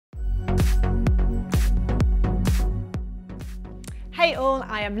Hey all,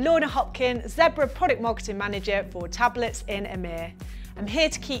 I am Lorna Hopkin, Zebra Product Marketing Manager for tablets in EMEA. I'm here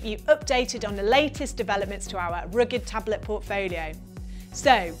to keep you updated on the latest developments to our rugged tablet portfolio.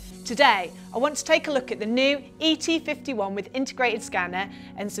 So, today I want to take a look at the new ET51 with integrated scanner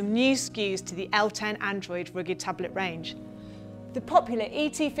and some new SKUs to the L10 Android rugged tablet range. The popular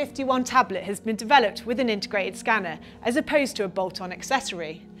ET51 tablet has been developed with an integrated scanner as opposed to a bolt-on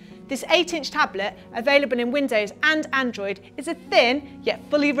accessory. This 8-inch tablet, available in Windows and Android, is a thin yet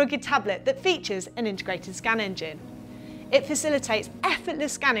fully rugged tablet that features an integrated scan engine. It facilitates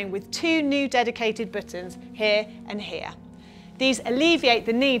effortless scanning with two new dedicated buttons here and here. These alleviate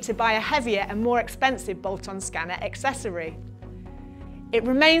the need to buy a heavier and more expensive bolt-on scanner accessory. It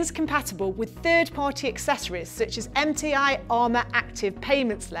remains compatible with third-party accessories such as MTI Armour Active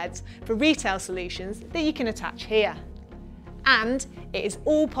payment sleds for retail solutions that you can attach here. And it is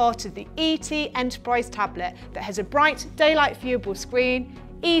all part of the ET Enterprise tablet that has a bright daylight viewable screen,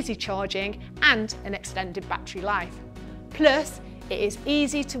 easy charging and an extended battery life. Plus, it is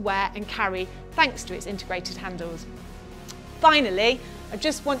easy to wear and carry thanks to its integrated handles. Finally, I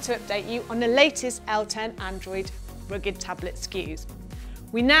just want to update you on the latest L10 Android rugged tablet SKUs.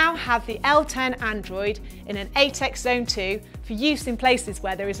 We now have the L10 Android in an 8X Zone 2 for use in places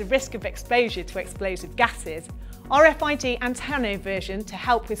where there is a risk of exposure to explosive gases, RFID antenna version to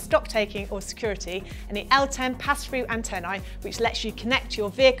help with stock taking or security, and the L10 pass-through antennae which lets you connect your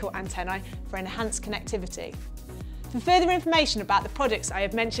vehicle antennae for enhanced connectivity. For further information about the products I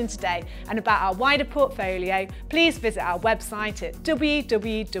have mentioned today and about our wider portfolio, please visit our website at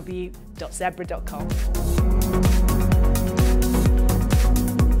www.zebra.com.